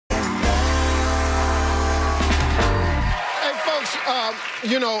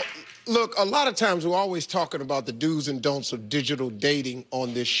You know, look, a lot of times we're always talking about the do's and don'ts of digital dating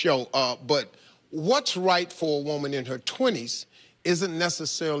on this show, but what's right for a woman in her 20s isn't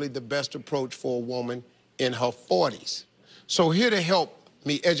necessarily the best approach for a woman in her 40s. So here to help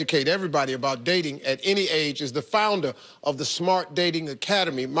me educate everybody about dating at any age is the founder of the Smart Dating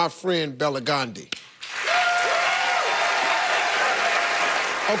Academy, my friend Bela Gandhi.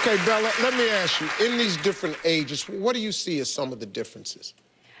 Okay, Bela, let me ask you, in these different ages, what do you see as some of the differences?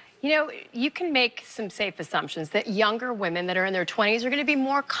 You know, you can make some safe assumptions that younger women that are in their 20s are going to be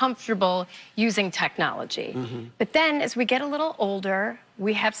more comfortable using technology. But then as we get a little older,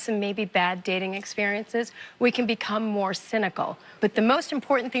 we have some maybe bad dating experiences, we can become more cynical. But the most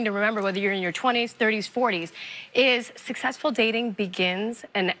important thing to remember, whether you're in your 20s, 30s, 40s, is successful dating begins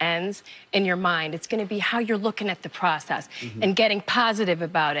and ends in your mind. It's going to be how you're looking at the process and getting positive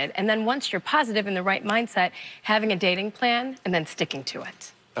about it. And then once you're positive in the right mindset, having a dating plan and then sticking to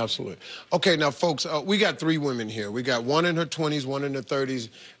it. Absolutely. Okay, now, folks, we got 3 women here. We got one in her 20s, one in her 30s,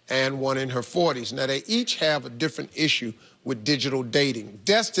 and one in her 40s. Now, they each have a different issue with digital dating.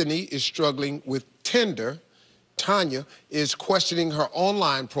 Destiny is struggling with Tinder. Tanya is questioning her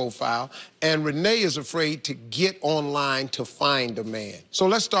online profile, and Renee is afraid to get online to find a man. So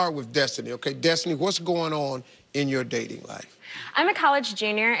let's start with Destiny. Okay, Destiny, what's going on in your dating life? I'm a college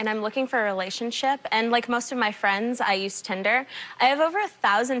junior and I'm looking for a relationship, and like most of my friends, I use Tinder. I have over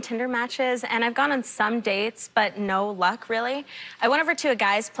 1,000 Tinder matches and I've gone on some dates, but no luck really. I went over to a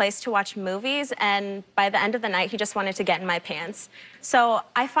guy's place to watch movies, and by the end of the night, he just wanted to get in my pants. So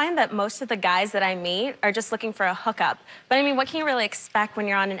I find that most of the guys that I meet are just looking for a hookup. But I mean, what can you really expect when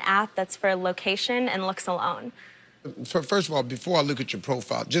you're on an app that's for location and looks alone? First of all, before I look at your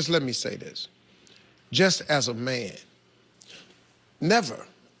profile, just let me say this. Just as a man, never,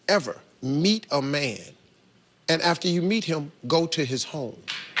 ever meet a man and after you meet him, go to his home.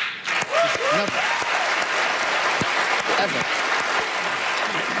 Never. Ever.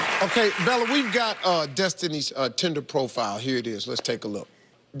 Okay, Bela, we've got Destiny's Tinder profile. Here it is. Let's take a look.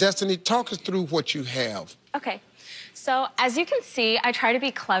 Destiny, talk us through what you have. Okay. So, as you can see, I try to be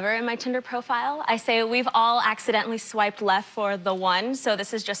clever in my Tinder profile. I say we've all accidentally swiped left for the one, so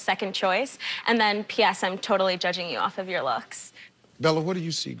this is just second choice. And then, P.S., I'm totally judging you off of your looks. Bela, what do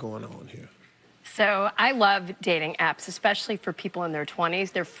you see going on here? So I love dating apps, especially for people in their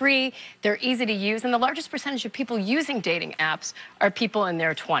 20s. They're free, they're easy to use, and the largest percentage of people using dating apps are people in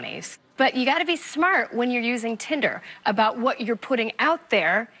their 20s. But you gotta be smart when you're using Tinder about what you're putting out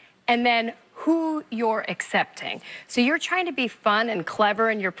there and then who you're accepting. So you're trying to be fun and clever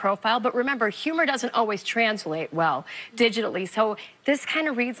in your profile, but remember, humor doesn't always translate well digitally. So this kind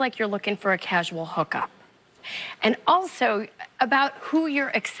of reads like you're looking for a casual hookup. And also about who you're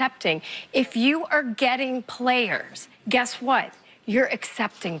accepting. If you are getting players, guess what? You're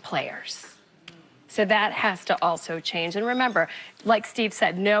accepting players. So that has to also change. And remember, like Steve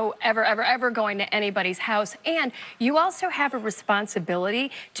said, no ever going to anybody's house. And you also have a responsibility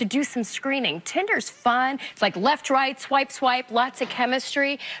to do some screening. Tinder's fun. It's like left, right, swipe, swipe, lots of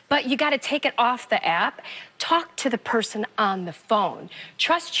chemistry. But you got to take it off the app. Talk to the person on the phone.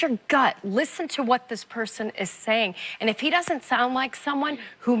 Trust your gut. Listen to what this person is saying. And if he doesn't sound like someone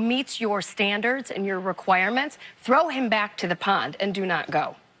who meets your standards and your requirements, throw him back to the pond and do not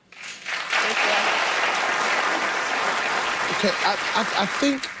go. Okay, I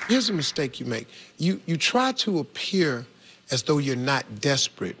think here's a mistake you make. You try to appear as though you're not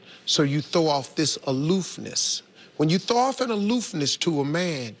desperate, so you throw off this aloofness. When you throw off an aloofness to a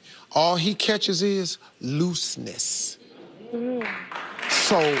man, all he catches is looseness.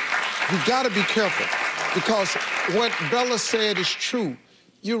 So you gotta be careful, because what Bela said is true.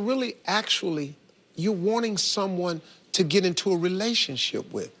 You're really you're wanting someone to get into a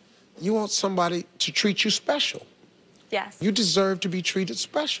relationship with. You want somebody to treat you special. Yes. You deserve to be treated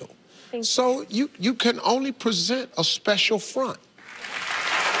special. Thank so you can only present a special front.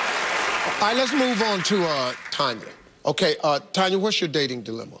 All right, let's move on to Tanya. Okay, Tanya, what's your dating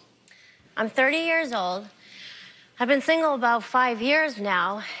dilemma? I'm 30 years old. I've been single about 5 years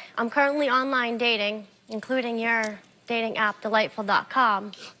now. I'm currently online dating, including your dating app,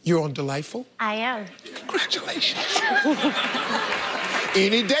 Delightful.com. You're on Delightful? I am. Congratulations.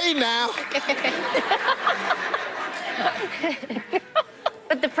 Any day now.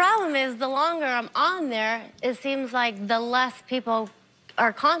 But the problem is, the longer I'm on there, it seems like the less people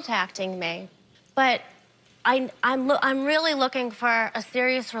are contacting me. But I'm really looking for a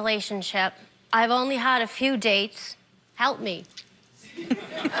serious relationship. I've only had a few dates. Help me.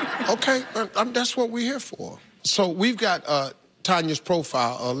 Okay, that's what we're here for. So we've got Tanya's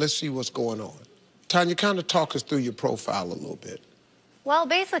profile. Let's see what's going on. Tanya, kind of talk us through your profile a little bit. Well,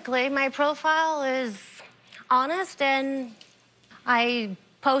 basically, my profile is honest, and I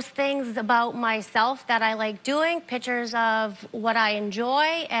post things about myself that I like doing, pictures of what I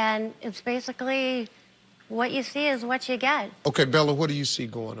enjoy, and it's basically what you see is what you get. Okay, Bella, what do you see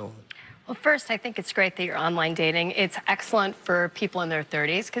going on? Well, first, I think it's great that you're online dating. It's excellent for people in their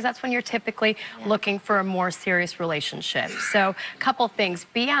 30s because that's when you're typically looking for a more serious relationship. So a couple things.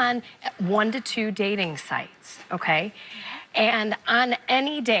 Be on 1 to 2 dating sites, okay? And on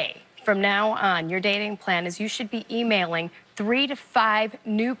any day from now on, your dating plan is you should be emailing 3 to 5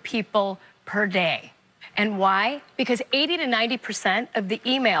 new people per day. And why? Because 80 to 90% of the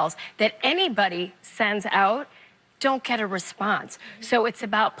emails that anybody sends out don't get a response. So it's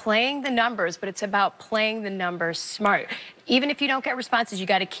about playing the numbers, but it's about playing the numbers smart. Even if you don't get responses, you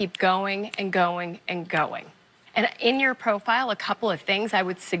got to keep going and going and going. And in your profile, a couple of things I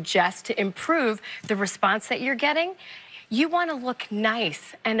would suggest to improve the response that you're getting. You want to look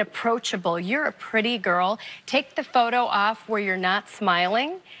nice and approachable. You're a pretty girl. Take the photo off where you're not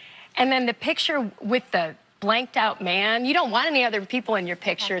smiling. And then the picture with the blanked out man, you don't want any other people in your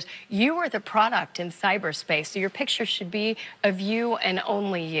pictures. You are the product in cyberspace, so your picture should be of you and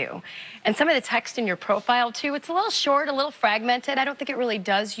only you. And some of the text in your profile, too, it's a little short, a little fragmented. I don't think it really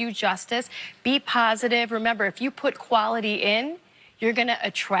does you justice. Be positive. Remember, if you put quality in, you're going to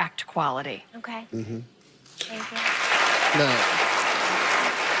attract quality. Okay. Thank Now,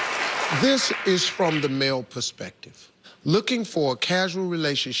 this is from the male perspective. Looking for a casual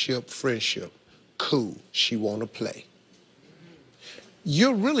relationship, friendship. Cool, she wanna play.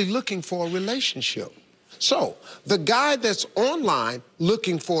 You're really looking for a relationship. So, the guy that's online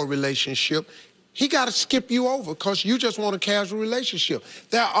looking for a relationship, he gotta skip you over because you just want a casual relationship.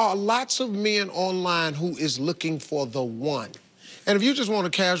 There are lots of men online who is looking for the one. And if you just want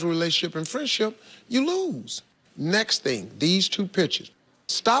a casual relationship and friendship, you lose. Next thing, these 2 pictures.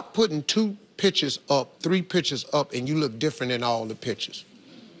 Stop putting 2 pictures up, 3 pictures up, and you look different in all the pictures.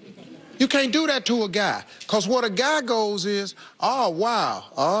 You can't do that to a guy, because what a guy goes is, oh, wow,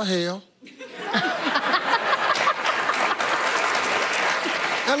 oh, hell.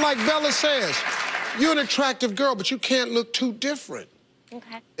 And like Bella says, you're an attractive girl, but you can't look too different.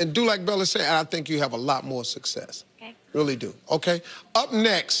 Okay. And do like Bella said, I think you have a lot more success. Okay. Really do, okay? Up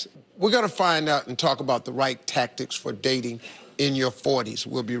next, we're gonna find out and talk about the right tactics for dating in your 40s.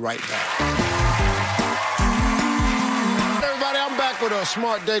 We'll be right back. I'm back with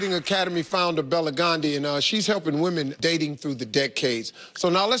Smart Dating Academy founder Bela Gandhi, and she's helping women dating through the decades. So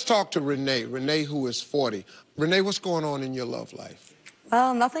now let's talk to Renee. Renee, who is 40. Renee, what's going on in your love life?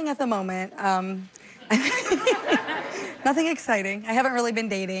 Well, nothing at the moment. Nothing exciting. I haven't really been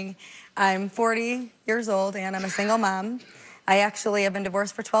dating. I'm 40 years old, and I'm a single mom. I actually have been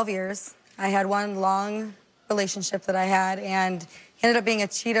divorced for 12 years. I had one long relationship that I had, and he ended up being a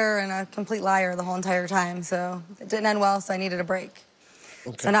cheater and a complete liar the whole entire time, so it didn't end well, so I needed a break.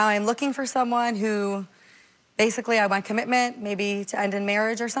 Okay. So now I'm looking for someone who, basically, I want commitment, maybe to end in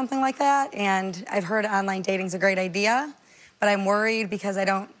marriage or something like that, and I've heard online dating's a great idea, but I'm worried because I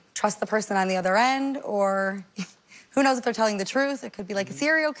don't trust the person on the other end, or who knows if they're telling the truth. It could be like a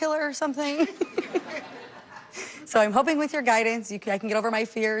serial killer or something. So I'm hoping with your guidance, I can get over my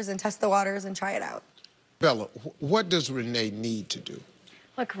fears and test the waters and try it out. Bella, what does Renee need to do?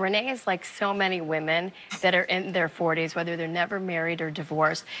 Look, Renee is like so many women that are in their 40s, whether they're never married or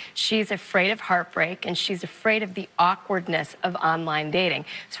divorced. She's afraid of heartbreak, and she's afraid of the awkwardness of online dating.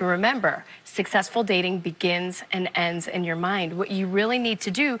 So remember, successful dating begins and ends in your mind. What you really need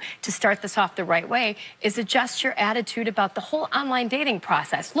to do to start this off the right way is adjust your attitude about the whole online dating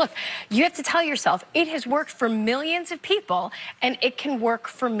process. Look, you have to tell yourself, it has worked for millions of people, and it can work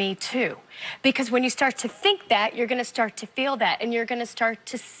for me too. Because when you start to think that, you're going to start to feel that, and you're going to start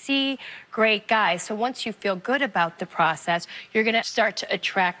to see great guys. So once you feel good about the process, you're going to start to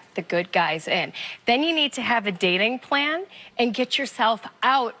attract the good guys in. Then you need to have a dating plan and get yourself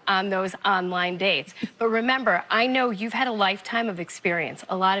out on those online dates. But remember, I know you've had a lifetime of experience,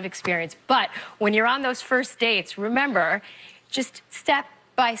 a lot of experience. But when you're on those first dates, remember, just step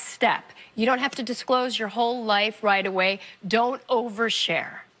by step. You don't have to disclose your whole life right away. Don't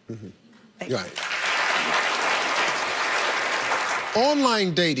overshare. Right.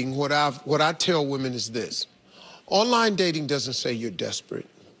 Online dating, what I tell women is this. Online dating doesn't say you're desperate.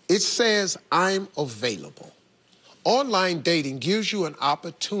 It says I'm available. Online dating gives you an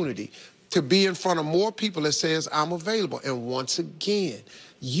opportunity to be in front of more people that says I'm available. And once again,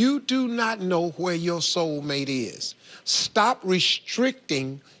 you do not know where your soulmate is. Stop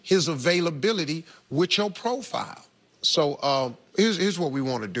restricting his availability with your profile. So here's what we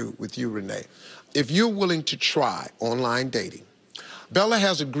want to do with you, Renee. If you're willing to try online dating, Bela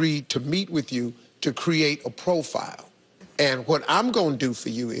has agreed to meet with you to create a profile. And what I'm going to do for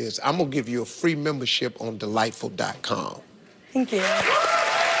you is I'm going to give you a free membership on Delightful.com. Thank you.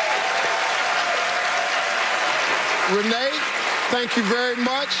 Renee, thank you very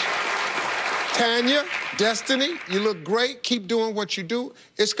much. Tanya, Destiny, you look great. Keep doing what you do.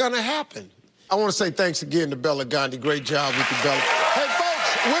 It's going to happen. I want to say thanks again to Bela Gandhi. Great job with you, Bela. Hey,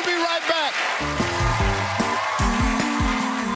 folks, we'll be right back.